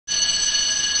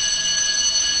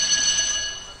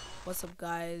What's up,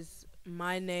 guys?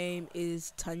 My name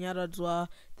is Tanya Radzwa.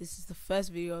 This is the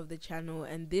first video of the channel,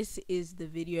 and this is the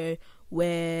video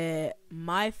where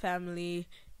my family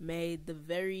made the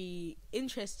very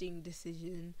interesting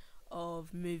decision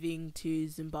of moving to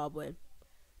Zimbabwe.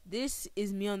 This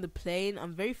is me on the plane.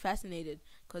 I'm very fascinated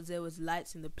because there was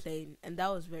lights in the plane, and that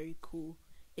was very cool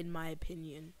in my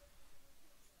opinion.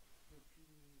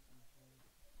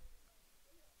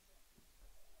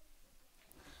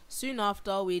 Soon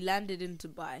after, we landed in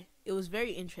Dubai. It was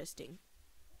very interesting.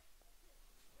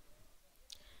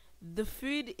 The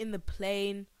food in the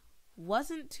plane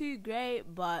wasn't too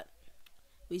great, but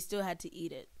we still had to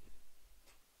eat it.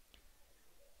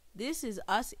 This is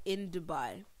us in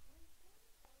Dubai.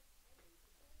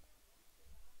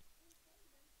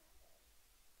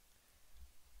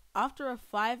 After a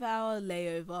 5-hour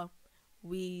layover,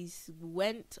 we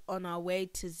went on our way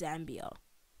to Zambia.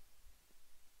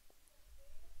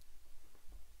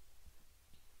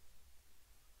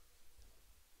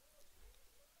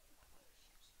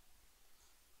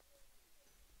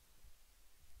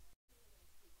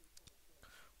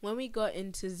 When we got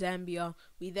into Zambia,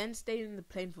 we then stayed in the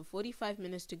plane for 45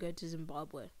 minutes to go to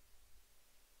Zimbabwe.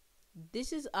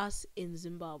 This is us in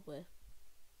Zimbabwe.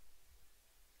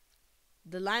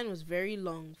 The line was very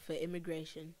long for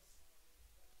immigration.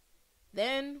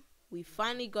 Then we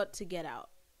finally got to get out.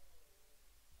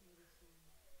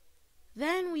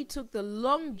 Then we took the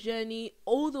long journey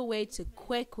all the way to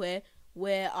Kwekwe,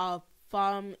 where our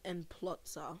farm and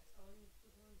plots are.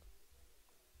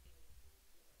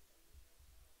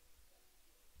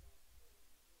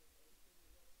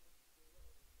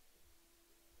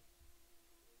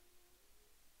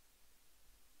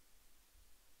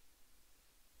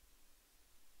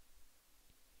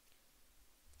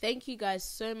 Thank you guys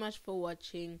so much for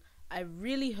watching. I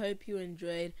really hope you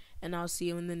enjoyed, and I'll see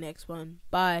you in the next one.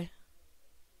 Bye.